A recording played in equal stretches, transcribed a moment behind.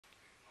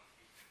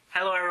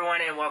Hello,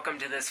 everyone, and welcome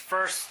to this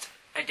first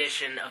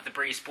edition of the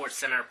Bree Sports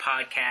Center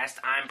podcast.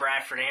 I'm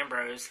Bradford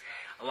Ambrose.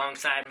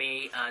 Alongside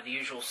me, the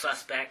usual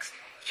suspects,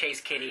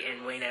 Chase, Kiddy,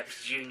 and Wayne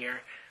Epps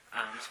Jr.,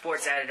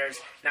 sports editors.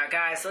 Now,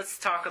 guys, let's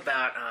talk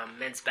about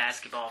men's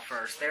basketball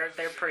first. They're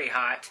pretty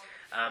hot.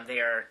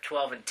 They are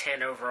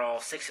 12-10 overall,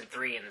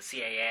 6-3 in the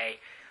CAA.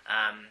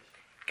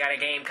 Got a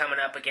game coming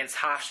up against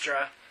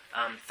Hofstra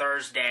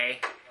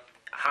Thursday.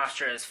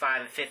 Hofstra is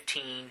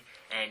 5-15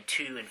 and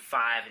 2-5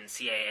 in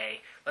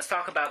CAA. Let's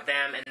talk about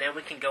them, and then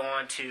we can go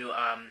on to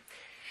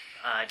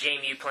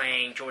JMU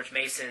playing George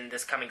Mason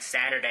this coming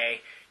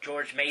Saturday.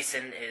 George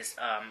Mason is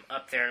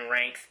up there in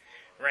rank.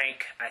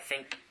 I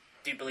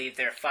do believe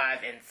they're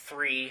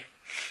 5-3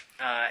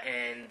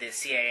 in the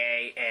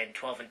CAA and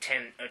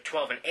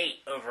 12-8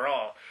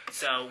 overall.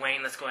 So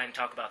Wayne, let's go ahead and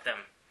talk about them.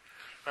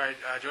 All right,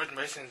 George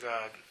Mason's,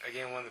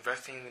 again, one of the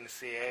best teams in the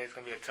CAA. It's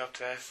going to be a tough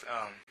test.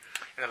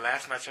 In the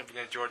last matchup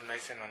against George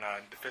Mason on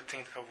the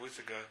 15th, a couple weeks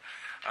ago,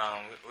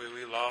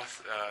 we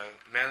lost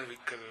mainly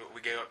because we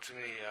gave up too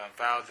many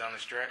fouls down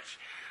the stretch.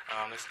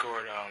 They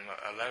scored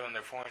 11 of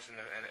their points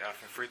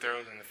from free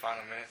throws in the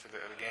final minutes of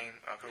the game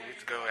a couple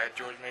weeks ago at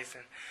George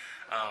Mason.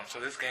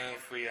 So this game,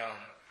 if we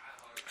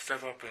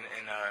step up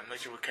and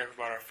make sure we're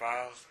careful about our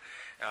fouls,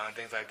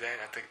 things like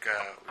that, I think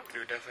we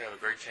definitely have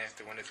a great chance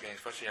to win this game,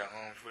 especially at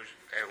home,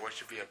 at what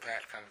should be a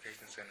packed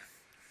convocation center.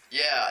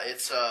 Yeah,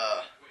 it's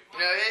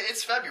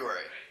it's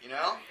February.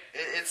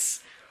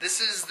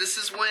 This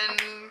is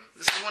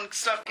when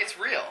stuff gets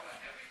real.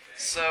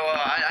 So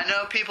I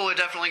know people are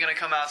definitely going to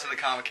come out to the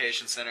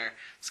convocation center.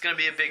 It's going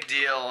to be a big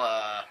deal.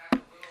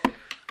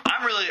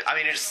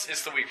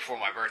 It's the week before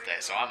my birthday,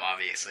 so I'm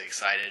obviously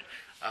excited.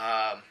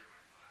 My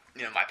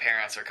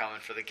parents are coming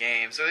for the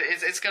game, so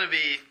it's going to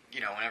be,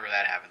 whenever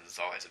that happens, it's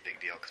always a big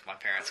deal, because my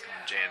parents come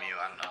to JMU,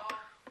 I don't know,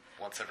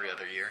 once every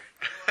other year.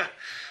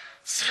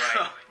 So,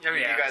 right.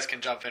 You guys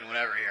can jump in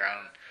whenever here.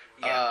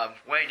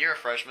 Wayne, you're a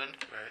freshman.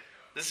 Right.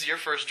 This is your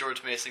first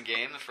George Mason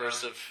game, the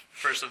first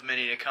of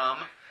many to come.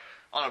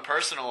 On a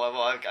personal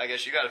level, I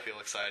guess you got to feel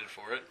excited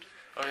for it.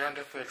 Oh, yeah, I'm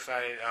definitely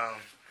excited.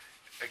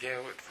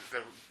 Again, with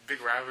the big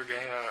rivalry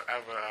game, I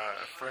have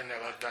a friend that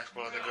loves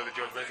basketball that goes to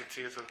George Mason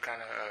too, so it's kind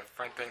of a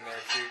fun thing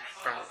there too,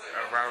 from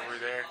a rivalry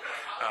there.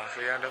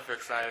 So yeah, I'm definitely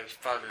excited. It's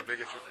probably the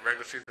biggest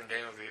regular season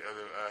game of the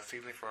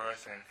season for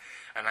us, and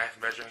a nice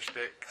veteran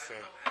stick. So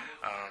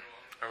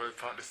I'm really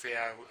pumped to see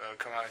how we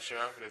come out and show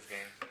up for this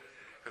game,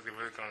 because it's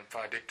really going to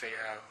probably dictate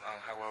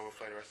how well we'll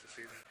play the rest of the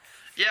season.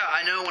 Yeah,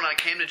 I know when I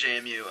came to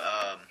JMU,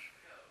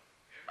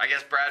 I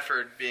guess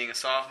Bradford being a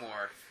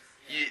sophomore,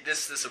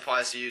 this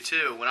applies to you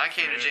too. When I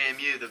came to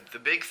JMU, the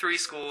big three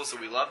schools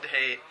that we love to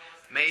hate,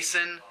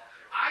 Mason,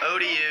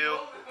 ODU,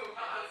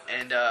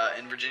 and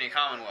Virginia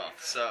Commonwealth.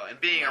 So,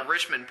 and being a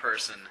Richmond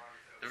person,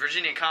 the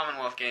Virginia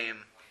Commonwealth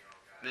game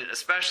meant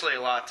especially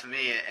a lot to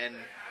me, and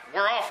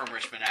we're all from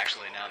Richmond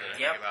actually now that I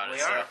think about it.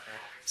 We are.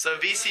 So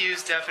VCU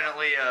is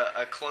definitely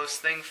a close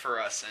thing for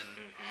us,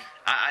 and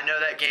I know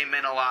that game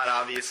meant a lot.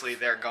 Obviously,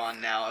 they're gone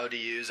now.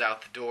 ODU's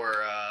out the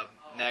door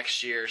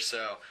next year,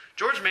 so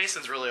George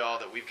Mason's really all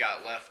that we've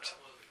got left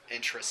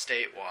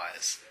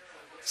intra-state-wise.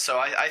 So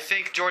I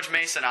think George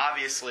Mason,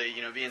 obviously,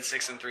 being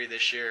 6-3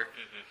 this year,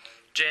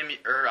 being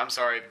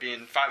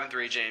 5-3,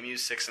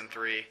 JMU's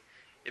 6-3,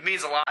 it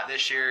means a lot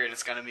this year, and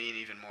it's going to mean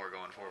even more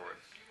going forward.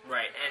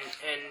 Right,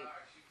 and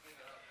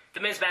the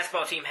men's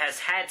basketball team has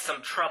had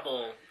some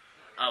trouble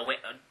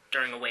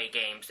during away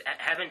games.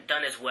 Haven't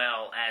done as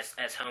well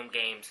as home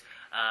games.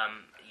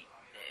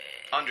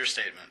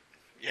 Understatement.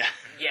 Yeah.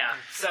 Yeah.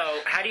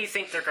 So, how do you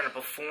think they're going to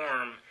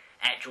perform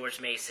at George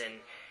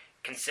Mason,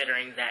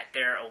 considering that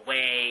their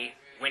away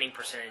winning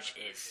percentage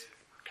is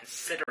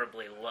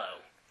considerably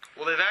low?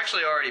 Well, they've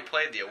actually already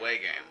played the away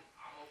game.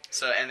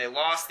 And they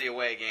lost the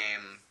away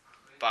game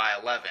by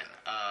 11.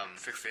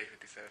 68-57.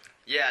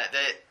 Yeah,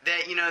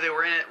 they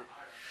were in it.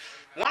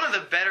 One of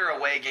the better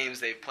away games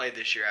they've played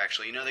this year,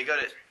 actually. They go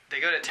to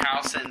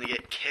Towson, they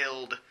get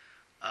killed.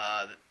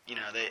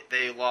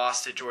 They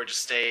lost to Georgia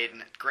State,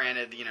 and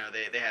granted,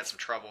 they had some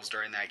troubles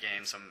during that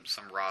game, some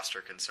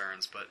roster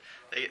concerns, but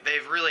they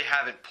really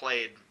haven't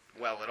played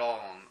well at all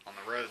on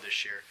the road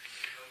this year.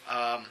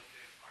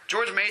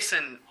 George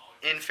Mason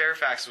in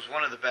Fairfax was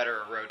one of the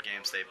better road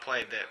games they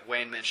played. That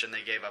Wayne mentioned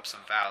they gave up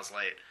some fouls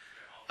late.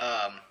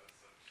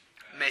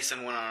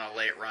 Mason went on a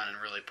late run and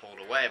really pulled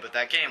away, but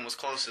that game was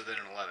closer than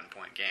an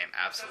 11-point game,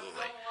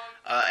 absolutely.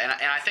 And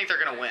I think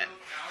they're going to win,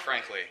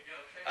 frankly.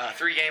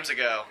 3 games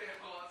ago,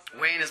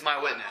 Wayne is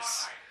my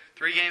witness.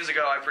 3 games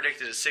ago, I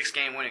predicted a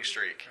 6-game winning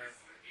streak.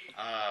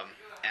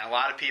 And a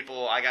lot of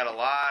people, I got a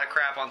lot of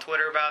crap on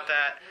Twitter about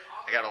that.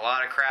 I got a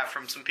lot of crap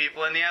from some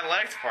people in the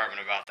athletic department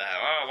about that.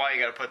 Oh, why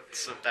you got to put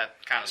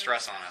that kind of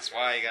stress on us?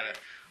 Why you got to...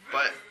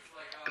 But,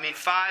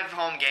 5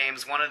 home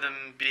games, one of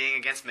them being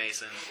against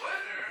Mason.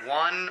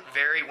 1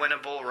 very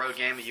winnable road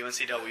game at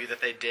UNCW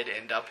that they did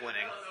end up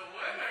winning.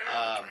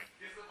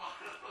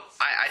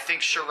 I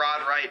think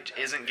Sherrod Wright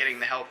isn't getting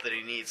the help that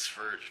he needs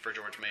for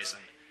George Mason.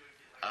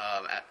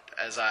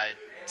 As I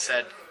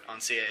said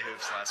on CA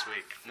Hoops last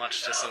week,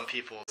 much to some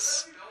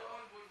people's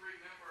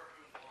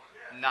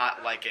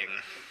not liking,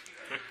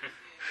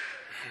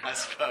 I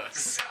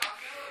suppose.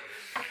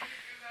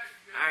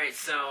 All right,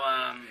 so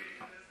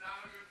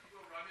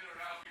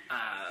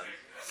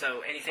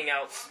anything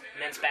else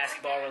men's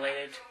basketball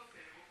related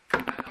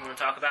you want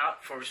to talk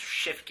about before we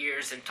shift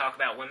gears and talk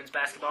about women's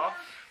basketball,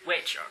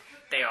 which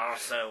they are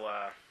also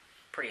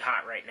pretty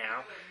hot right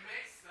now.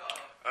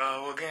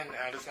 Well, again,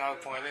 that's another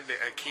point. I think the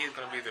key is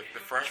going to be the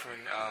freshmen.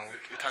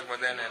 We talked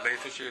about that in the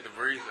latest issue of the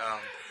Breeze.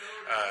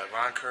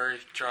 Ron Curry,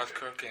 Charles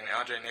Cook, and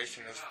Andre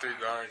Nation, those three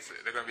guards,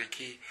 they're going to be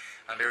key.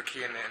 They were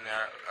key in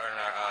our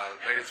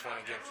latest one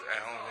at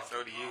home against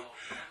ODU.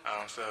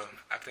 So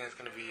I think it's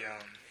going to be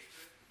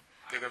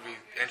they're going to be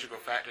integral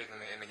factors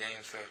in the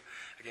game. So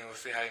again, we'll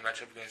see how they match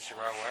up against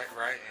Gerard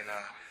White, and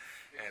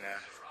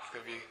it's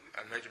going to be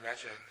a major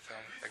matchup. So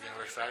again,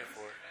 we're excited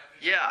for it.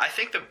 Yeah, I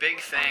think the big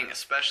thing,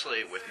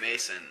 especially with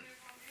Mason,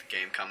 the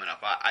game coming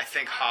up, I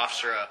think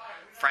Hofstra,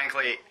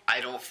 frankly, I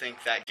don't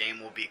think that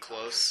game will be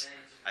close.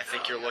 I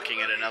think you're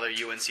looking at another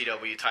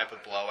UNCW type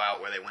of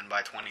blowout where they win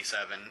by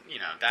 27. You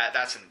know,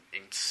 that's an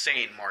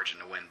insane margin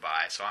to win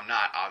by. So I'm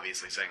not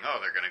obviously saying, oh,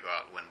 they're going to go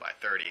out and win by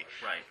 30.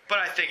 Right. But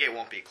I think it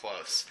won't be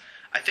close.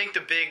 I think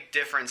the big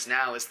difference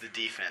now is the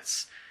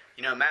defense.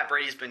 You know, Matt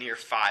Brady's been here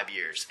 5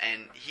 years,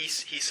 and he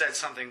said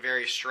something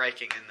very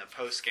striking in the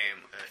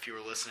postgame. If you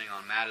were listening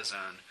on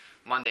Madazone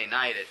Monday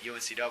night at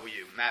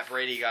UNCW, Matt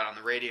Brady got on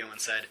the radio and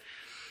said,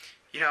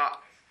 you know,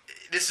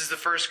 this is the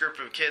first group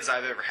of kids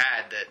I've ever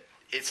had that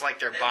it's like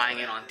they're buying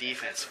in on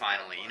defense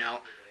finally. You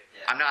know,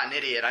 I'm not an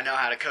idiot. I know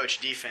how to coach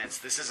defense.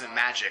 This isn't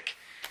magic.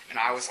 And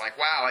I was like,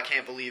 wow, I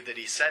can't believe that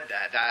he said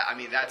that.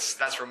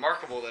 That's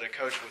remarkable that a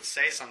coach would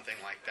say something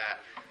like that.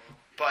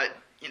 But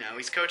you know,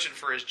 he's coaching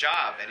for his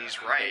job, and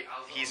he's right.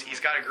 He's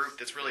got a group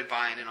that's really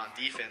buying in on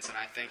defense, and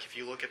I think if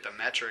you look at the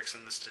metrics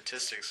and the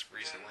statistics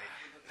recently,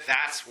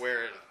 that's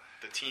where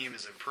the team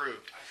has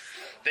improved.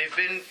 They've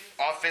been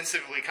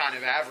offensively kind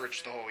of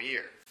average the whole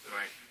year.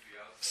 Right.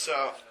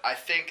 So I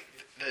think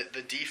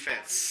the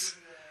defense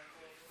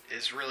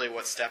is really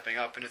what's stepping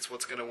up, and it's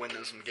what's going to win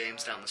them some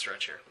games down the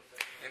stretch here.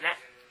 And that,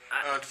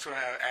 Just want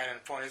to add in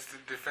a point. It's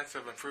the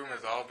defensive improvement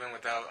has all been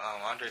without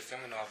Andre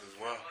Semenov as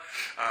well.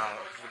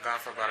 He's been gone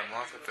for about a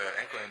month with the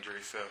ankle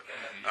injury, so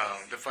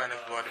they're fighting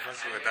the ball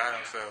defensively without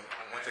him. So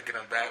once they get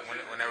him back,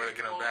 whenever they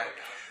get him back,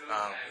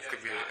 it's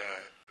going to be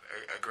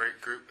a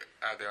great group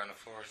out there on the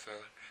floor. So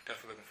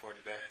definitely looking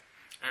forward to that.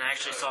 And I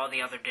actually saw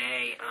the other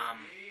day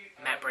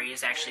Matt Brady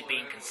is actually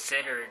being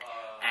considered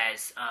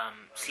as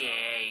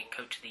CAA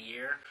Coach of the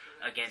Year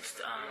against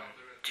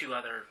two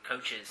other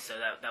coaches. So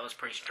that was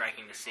pretty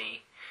striking to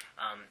see.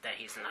 That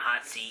he's in the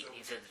hot seat.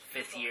 He's at the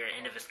 5th year,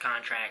 end of his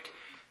contract,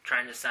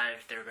 trying to decide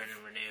if they're going to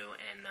renew,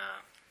 and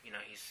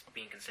he's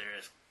being considered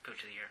as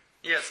Coach of the Year.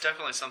 Yeah, it's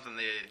definitely something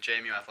the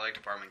JMU Athletic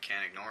Department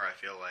can't ignore, I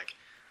feel like.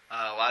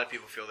 A lot of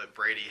people feel that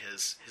Brady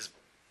has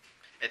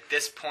at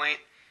this point,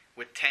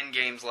 with 10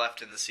 games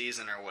left in the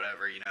season or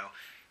whatever, you know,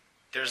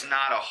 there's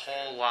not a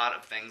whole lot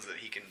of things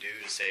that he can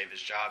do to save his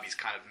job. He's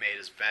kind of made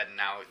his bed, and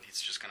now he's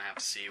just going to have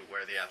to see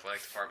where the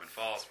athletic department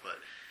falls. But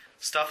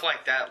stuff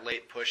like that,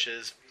 late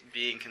pushes,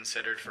 being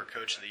considered for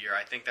Coach of the Year,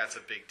 I think that's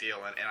a big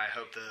deal. And I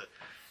hope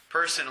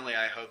personally,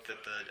 I hope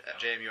that the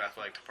JMU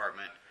Athletic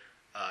Department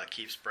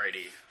keeps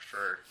Brady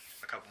for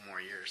a couple more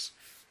years.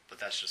 But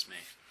that's just me.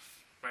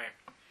 Right.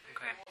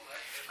 Okay.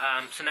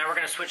 So now we're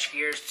going to switch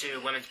gears to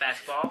women's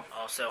basketball,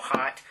 also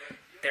hot.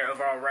 Their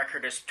overall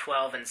record is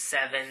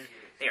 12-7.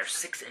 They are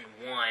 6-1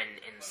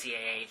 in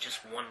CAA,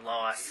 just one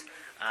loss.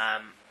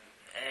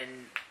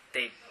 And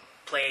they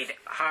played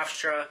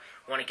Hofstra,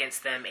 won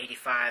against them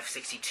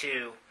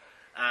 85-62.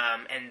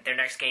 And their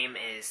next game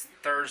is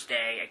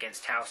Thursday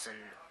against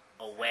Towson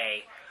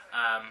away.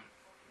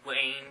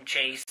 Wayne,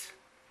 Chase,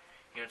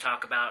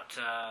 talk about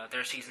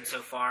their season so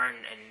far and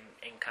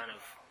kind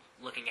of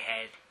looking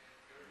ahead.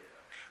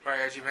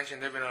 Right, as you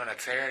mentioned, they've been on a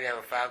tear. They have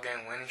a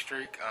 5-game winning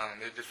streak.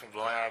 They've just been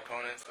blowing out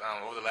opponents.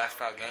 Over the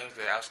last 5 games,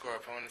 they outscore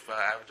opponents by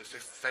an average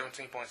of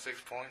 17.6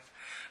 points.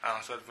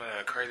 So it's been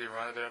a crazy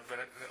run that they've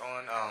been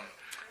on.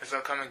 This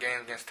upcoming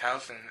game against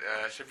Towson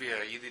should be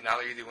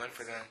another easy win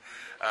for them.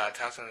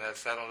 Towson has a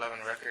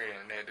 7-11 record,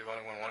 and they've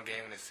only won 1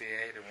 game in the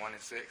CAA. They're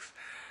 1-6.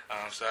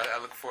 So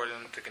I look forward to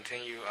them to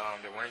continue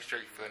their winning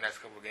streak for the next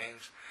couple of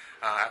games.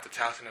 After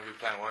Towson, they'll be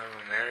playing William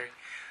and Mary.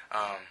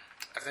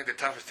 I think the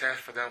toughest test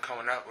for them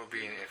coming up will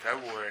be in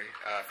February.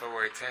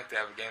 February 10th, they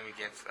have a game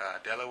against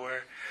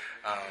Delaware,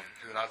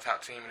 who's another top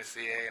team in the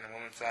CAA on the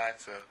women's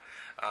side. So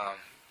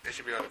they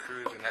should be able to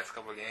cruise the next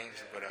couple of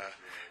games. But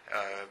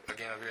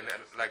again, it'll be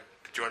like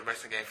the George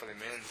Mason game for the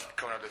men's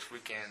coming up this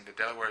weekend. The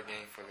Delaware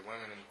game for the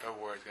women in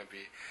February is going to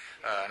be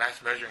a nice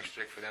measuring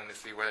stick for them to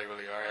see where they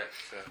really are at.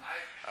 So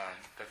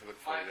definitely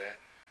look forward to that.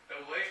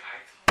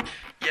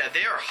 Yeah,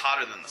 they are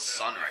hotter than the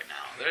sun right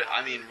now.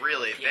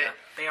 Really, yeah,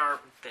 they are on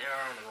the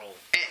roll.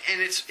 And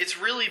it's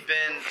really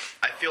been,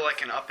 I feel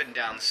like, an up and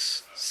down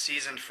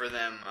season for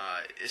them,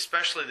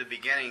 especially the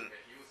beginning.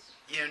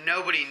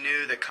 Nobody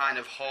knew the kind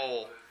of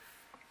hole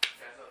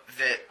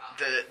that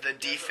the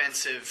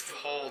defensive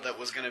hole that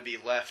was going to be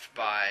left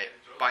by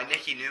by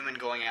Nikki Newman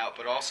going out,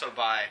 but also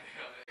by,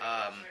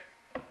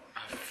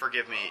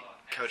 forgive me,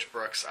 Coach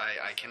Brooks,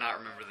 I cannot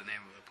remember the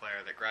name of the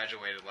player that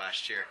graduated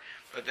last year,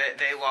 but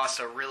they lost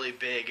a really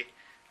big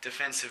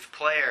defensive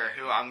player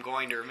who I'm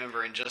going to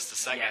remember in just a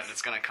second. Yes.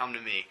 It's going to come to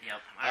me.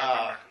 Yep, I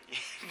remember.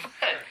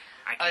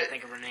 I can't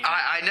think of her name.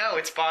 I know,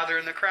 it's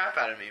bothering the crap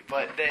out of me,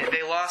 but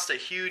they lost a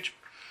huge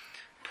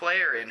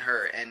player in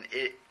her, and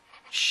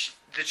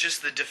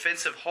just the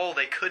defensive hole,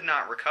 they could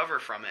not recover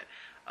from it.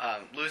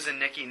 Losing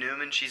Nikki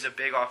Newman, she's a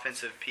big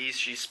offensive piece.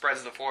 She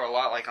spreads the floor a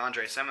lot like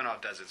Andrei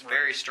Semenov does. It's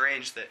very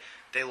strange that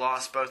they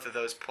lost both of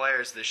those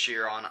players this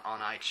year on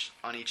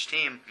each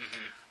team.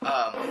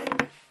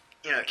 Mm-hmm.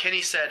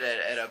 Kenny said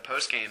at a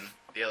postgame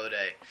the other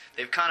day,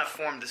 they've kind of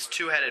formed this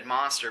two-headed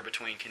monster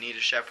between Kenita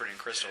Shepherd and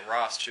Crystal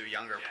Ross, two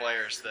younger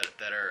players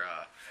that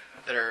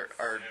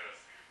are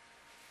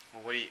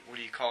well, what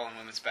do you call in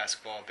women's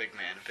basketball a big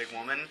man, a big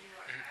woman?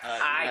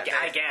 I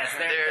guess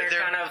they're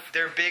kind of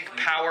they're big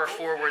power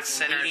forward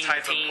center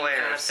type of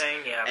players, kind of thing,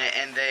 yeah.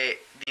 And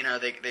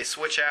they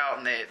switch out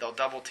and they'll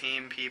double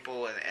team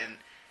people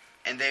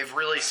and they've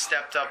really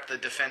stepped up the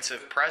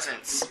defensive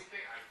presence.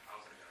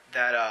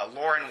 That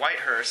Lauren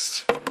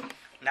Whitehurst,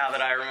 now that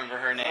I remember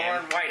her name.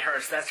 Lauren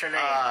Whitehurst, that's her name.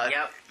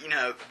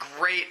 Yep.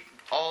 Great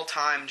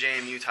all-time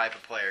JMU type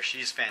of player.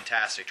 She's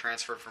fantastic.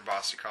 Transferred from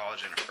Boston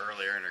College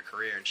earlier in her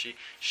career, and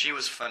she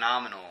was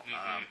phenomenal.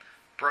 Mm-hmm.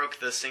 Broke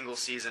the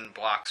single-season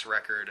blocks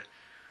record.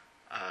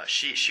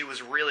 She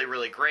was really,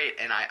 really great,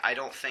 and I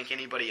don't think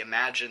anybody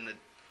imagined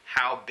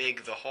how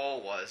big the hole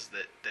was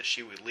that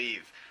she would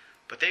leave.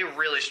 But they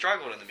really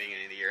struggled in the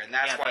beginning of the year, and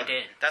that's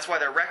why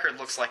their record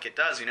looks like it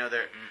does.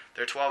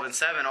 They're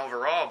 12-7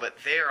 overall, but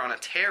they are on a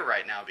tear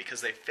right now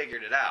because they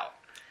figured it out.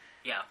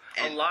 Yeah,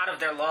 a lot of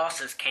their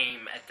losses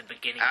came at the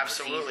beginning.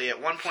 Absolutely. Of the season.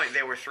 At one point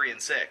they were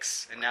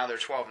 3-6, and now they're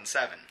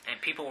 12-7.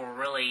 And people were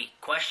really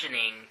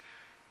questioning,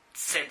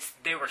 since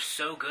they were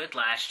so good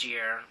last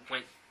year,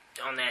 went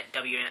on that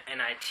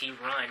WNIT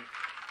run,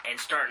 and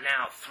starting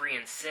out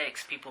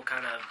 3-6, people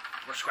kind of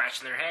were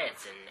scratching their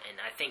heads, and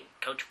I think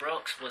Coach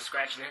Brooks was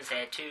scratching his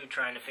head too,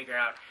 trying to figure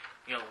out,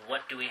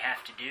 what do we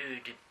have to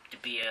do to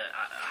be a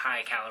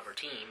high caliber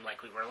team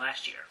like we were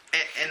last year.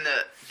 And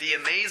the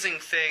amazing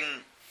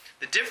thing,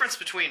 the difference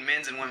between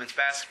men's and women's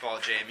basketball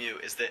at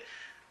JMU is that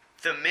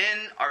the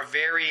men are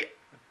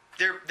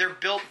they're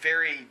built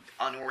very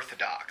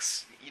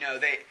unorthodox.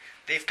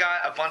 They've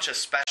got a bunch of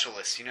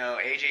specialists.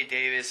 AJ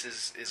Davis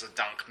is a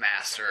dunk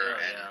master,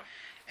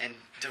 and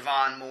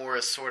Devon Moore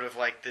is sort of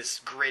like this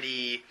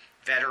gritty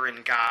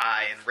veteran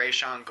guy, and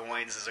Rayshawn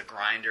Goins is a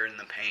grinder in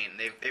the paint.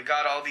 They've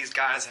got all these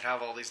guys that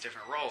have all these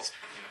different roles.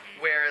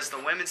 Whereas the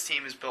women's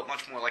team is built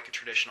much more like a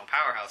traditional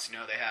powerhouse.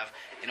 They have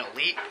an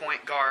elite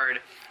point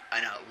guard,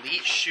 an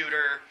elite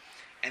shooter,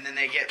 and then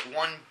they get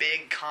one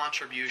big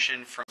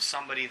contribution from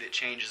somebody that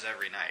changes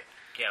every night.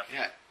 Yeah.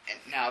 And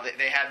now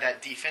they have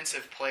that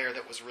defensive player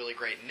that was really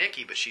great,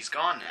 Nikki, but she's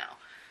gone now.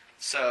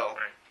 So,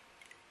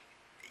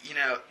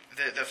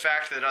 the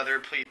fact that other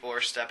people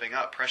are stepping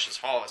up, Precious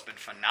Hall has been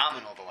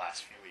phenomenal the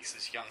last few weeks.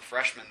 This young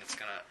freshman that's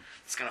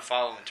gonna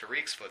follow in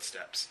Tariq's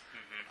footsteps.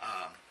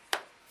 Mm-hmm.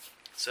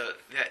 So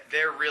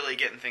they're really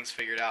getting things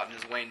figured out. And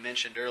as Wayne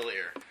mentioned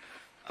earlier,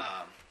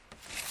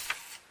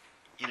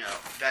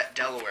 that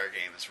Delaware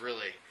game is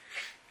really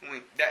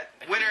that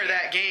winner of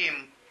that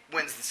game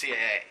wins the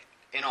CAA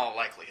in all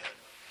likelihood.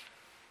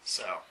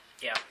 So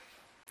yeah,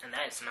 and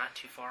that is not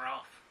too far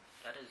off.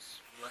 That is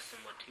less than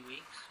 2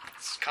 weeks.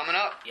 It's coming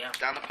up. Yeah,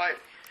 down the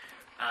pipe.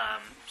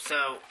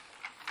 So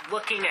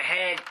looking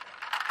ahead,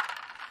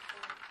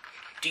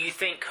 do you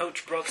think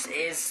Coach Brooks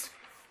is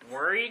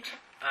worried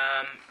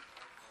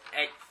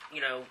at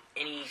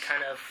any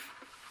kind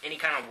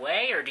of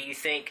way, or do you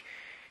think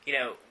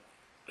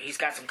he's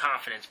got some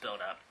confidence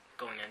built up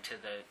going into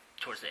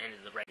towards the end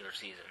of the regular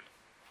season?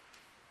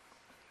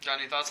 John,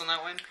 any thoughts on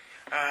that, Wayne?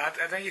 I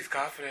think he's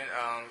confident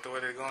the way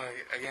they're going.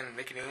 Again,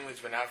 Nikki Newman's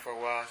been out for a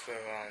while, so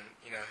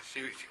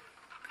she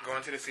going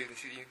into the season,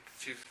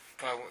 she's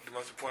probably the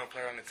most important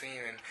player on the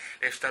team, and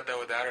they've stepped up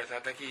without her. So I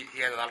think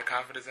he has a lot of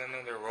confidence in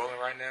them. They're rolling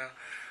right now.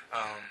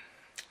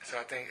 So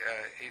I think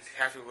he's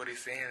happy with what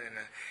he's seeing, and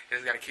they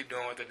just got to keep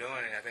doing what they're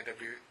doing, and I think they'll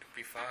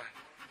be fine.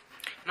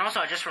 And also,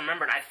 I just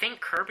remembered, I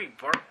think Kirby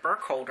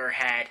Burkholder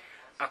had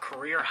a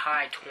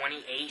career-high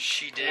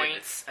 28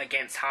 points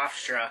against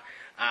Hofstra.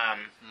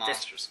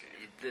 Monsters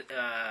game.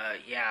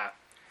 Yeah.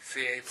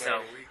 CA player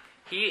of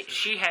the week.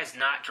 She has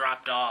not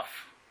dropped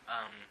off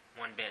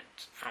one bit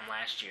from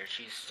last year.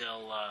 She's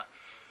still,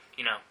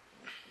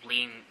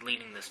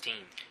 leading this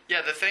team.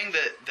 Yeah, the thing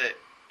that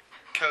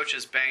Coach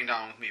has banged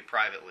on with me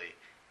privately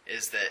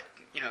is that,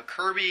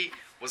 Kirby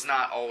was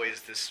not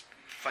always this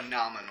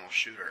phenomenal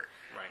shooter.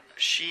 Right.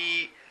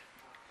 She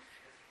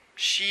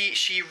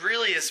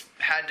really has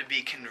had to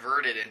be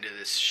converted into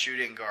this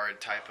shooting guard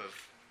type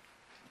of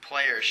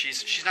player.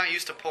 She's not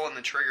used to pulling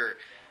the trigger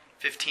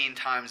 15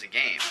 times a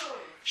game.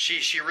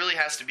 She really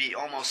has to be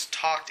almost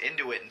talked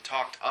into it and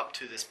talked up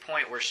to this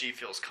point where she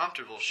feels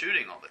comfortable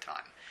shooting all the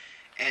time.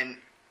 And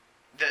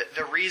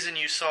the reason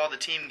you saw the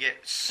team get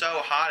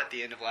so hot at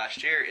the end of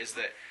last year is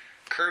that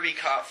Kirby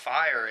caught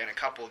fire in a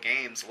couple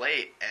games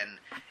late,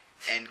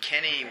 and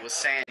Kenny was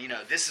saying,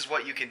 this is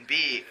what you can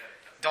be.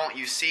 Don't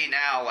you see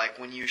now, like,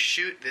 when you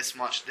shoot this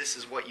much, this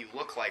is what you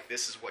look like,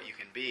 this is what you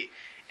can be.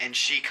 And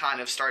she kind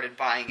of started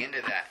buying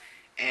into that.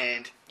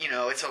 And,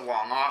 it's a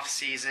long off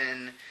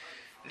season.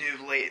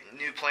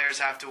 New players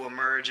have to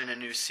emerge in a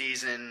new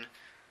season.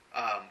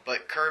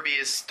 But Kirby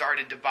has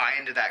started to buy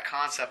into that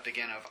concept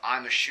again of,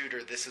 I'm a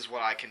shooter, this is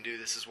what I can do,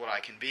 this is what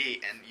I can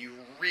be. And you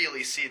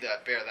really see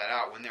that bear that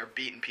out when they're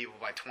beating people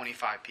by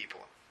 25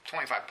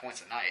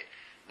 points a night.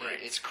 Right.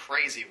 It's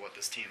crazy what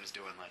this team is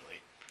doing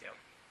lately. Yep.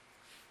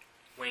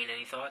 Wayne,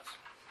 any thoughts?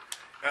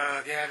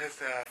 Yeah,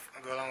 just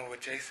go along with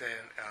what Jay said.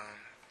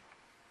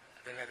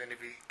 I think that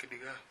could be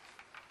good.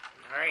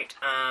 All right.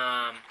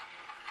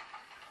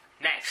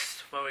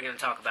 Next, what are we going to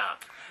talk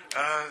about?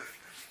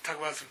 Talk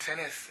about some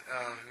tennis,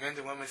 men's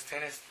and women's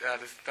tennis.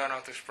 Just starting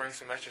off the spring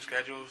semester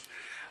schedules.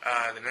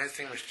 The men's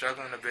team is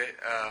struggling a bit.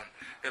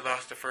 They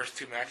lost the first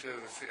two matches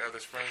of the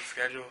spring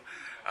schedule.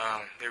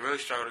 They really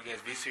struggled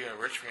against VCU and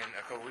Richmond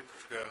a couple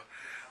weeks ago.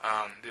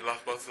 They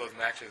lost both of those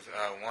matches,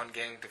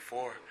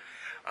 1-4.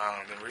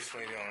 Then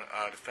recently,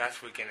 this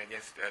past weekend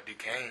against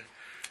Duquesne,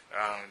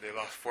 they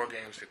lost 4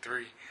 games to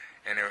 3,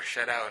 and they were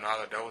shut out in all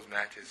of those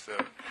matches. So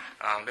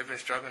they've been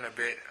struggling a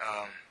bit.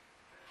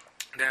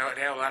 They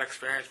have a lot of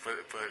experience, but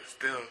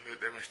still they've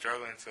been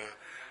struggling. So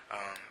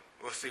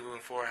we'll see moving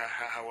forward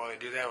how well they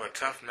do that. With a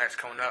tough match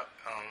coming up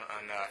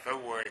on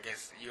February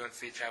against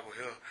UNC Chapel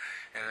Hill,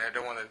 and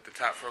they're one of the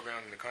top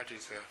programs in the country.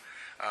 So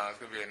it's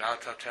going to be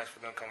another tough test for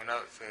them coming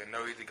up. So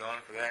no easy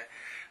going for that.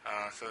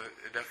 So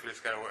it definitely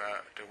just got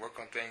to work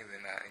on things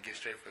and get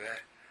straight for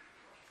that.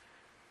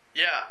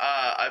 Yeah,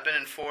 I've been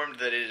informed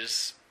that it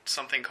is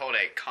something called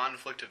a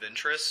conflict of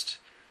interest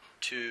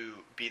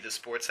to be the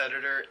sports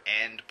editor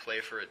and play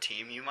for a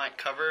team you might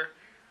cover.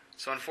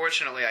 So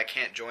unfortunately, I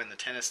can't join the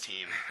tennis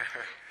team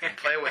and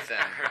play with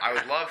them. I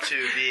would love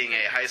to, being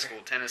a high school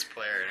tennis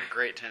player and a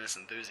great tennis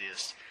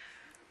enthusiast.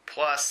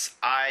 Plus,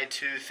 I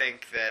too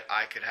think that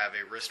I could have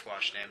a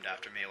wristwatch named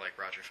after me like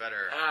Roger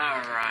Federer.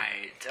 All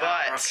right.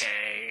 But,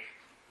 okay.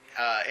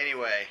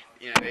 Anyway,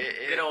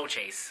 Good old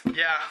Chase.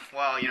 Yeah,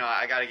 well,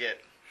 I got to get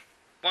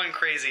one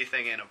crazy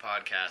thing in a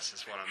podcast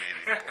is what I'm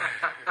aiming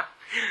for.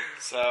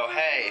 So,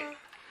 hey,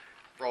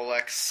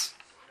 Rolex,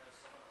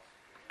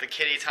 the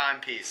Kiddy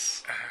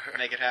timepiece.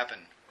 Make it happen.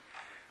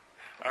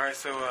 All right,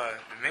 so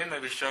the men may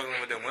be struggling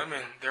with the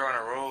women. They're on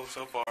a roll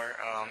so far.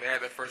 They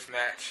had their first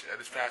match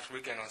this past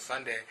weekend on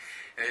Sunday,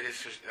 and they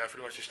just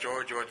pretty much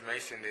destroyed George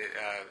Mason. They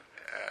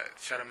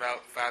shut them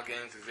out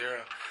 5-0.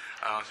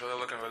 So they're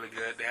looking really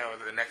good. They have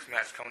the next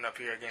match coming up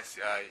here against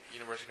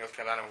University of North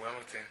Carolina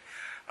Wilmington.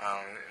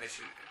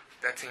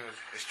 That team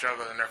is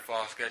struggling in their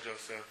fall schedule,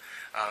 so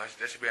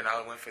that should be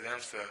another win for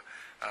them. So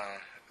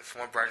it's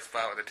one bright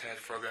spot with the tennis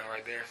program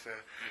right there. So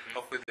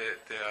hopefully the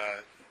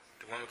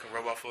women can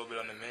rub off a little bit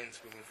on the men's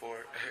moving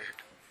forward.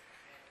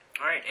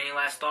 All right, any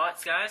last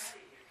thoughts, guys,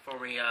 before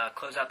we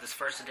close out this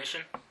first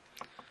edition?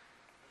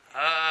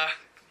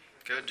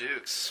 Go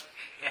Dukes.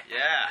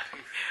 Yeah.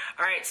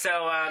 All right,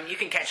 so you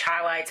can catch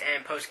highlights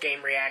and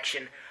post-game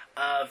reaction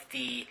of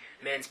the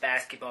men's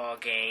basketball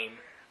game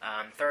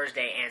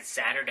Thursday and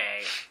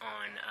Saturday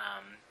on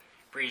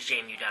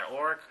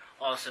breezejmu.org,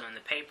 also in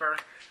the paper.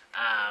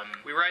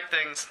 We write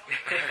things.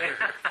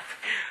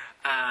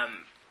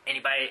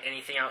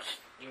 Anything else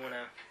you want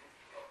to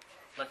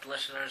let the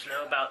listeners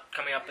know about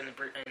coming up in the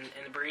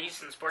Breeze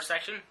in the sports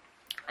section?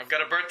 I've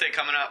got a birthday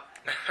coming up.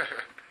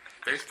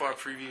 Baseball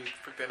preview,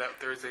 pick that up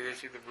Thursday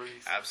issue of the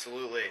Breeze.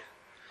 Absolutely.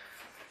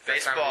 That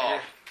Baseball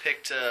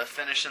picked to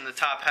finish in the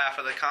top half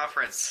of the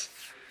conference.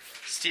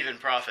 Stephen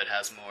Prophet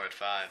has more at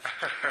 5.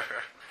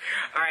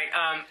 All right,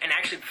 and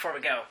actually before we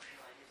go,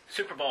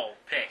 Super Bowl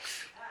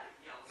picks.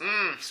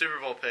 Super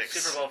Bowl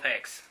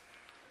picks.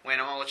 Wayne,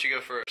 I'm going to let you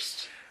go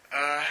first.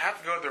 I have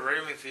to go with the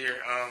Ravens here.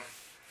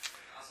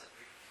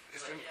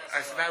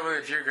 It's not really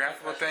a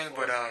geographical thing,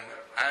 but I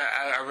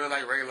really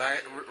like Ray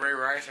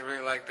Rice. I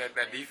really like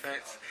that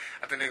defense.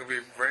 I think they're going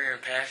to be very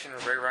impassioned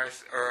with Ray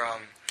Rice or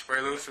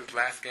Ray Lewis's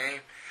last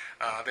game.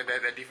 I think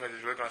that defense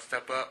is really going to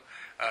step up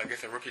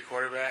against a rookie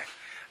quarterback.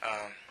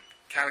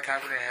 Colin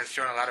Kaepernick has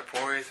shown a lot of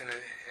poise in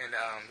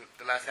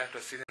the last half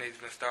of the season he's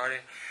been starting.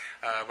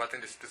 But I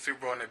think the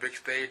Super Bowl on the big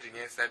stage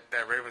against that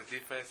Ravens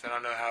defense, I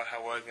don't know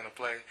how well he's going to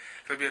play.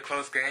 It's going to be a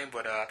close game,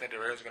 but I think the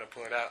Ravens are going to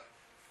pull it out.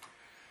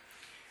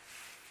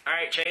 All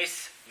right,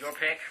 Chase, your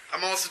pick.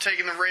 I'm also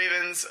taking the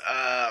Ravens.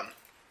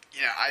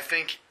 I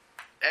think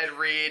Ed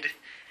Reed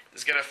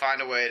is going to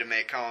find a way to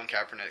make Colin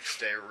Kaepernick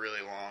stay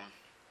really long.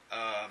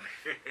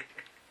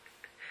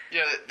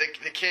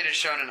 The kid has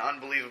shown an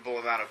unbelievable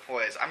amount of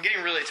poise. I'm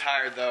getting really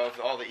tired, though, of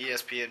all the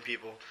ESPN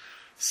people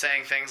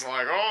saying things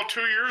like,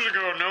 2 years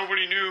ago,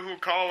 nobody knew who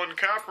Colin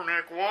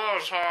Kaepernick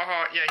was, ha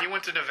ha. Yeah, he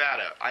went to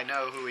Nevada. I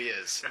know who he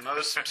is.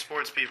 Most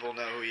sports people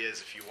know who he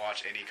is if you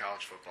watch any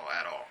college football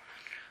at all.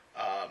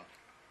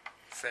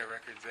 Set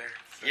records there.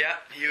 So. Yeah,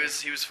 he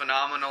was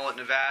phenomenal at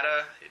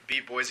Nevada. He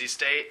beat Boise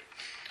State.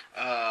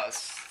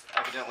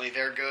 Evidently,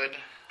 they're good.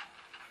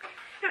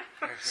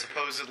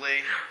 Supposedly.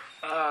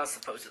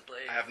 Supposedly.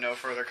 I have no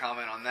further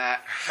comment on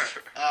that.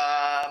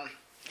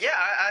 Yeah,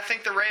 I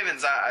think the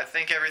Ravens. I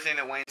think everything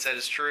that Wayne said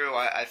is true.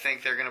 I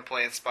think they're going to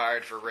play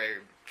inspired for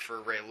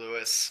Ray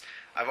Lewis.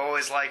 I've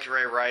always liked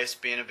Ray Rice,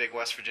 being a big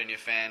West Virginia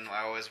fan.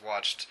 I always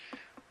watched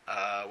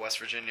West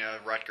Virginia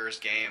Rutgers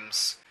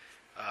games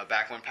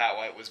back when Pat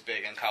White was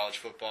big in college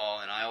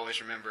football, and I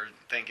always remember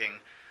thinking,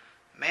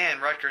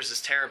 man, Rutgers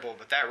is terrible,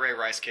 but that Ray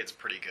Rice kid's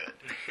pretty good.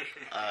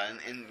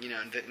 And you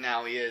know, that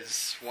now he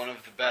is one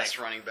of the best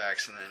running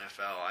backs in the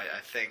NFL.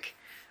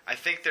 I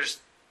think there's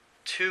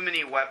too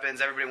many weapons.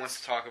 Everybody wants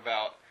to talk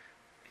about,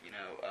 you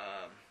know,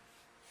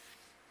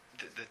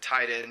 the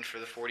tight end for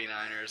the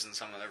 49ers and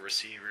some of the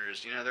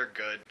receivers. You know, they're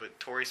good, but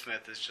Torrey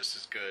Smith is just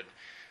as good.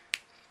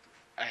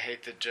 I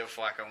hate that Joe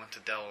Flacco went to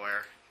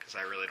Delaware, because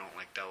I really don't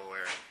like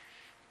Delaware,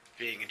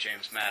 being a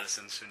James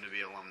Madison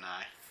soon-to-be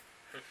alumni.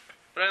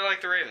 But I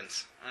like the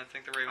Ravens. I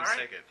think the Ravens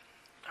take it.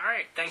 All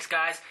right. Thanks,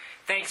 guys.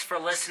 Thanks for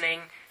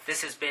listening.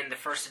 This has been the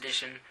first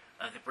edition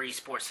of the Bree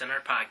Sports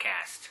Center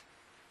podcast.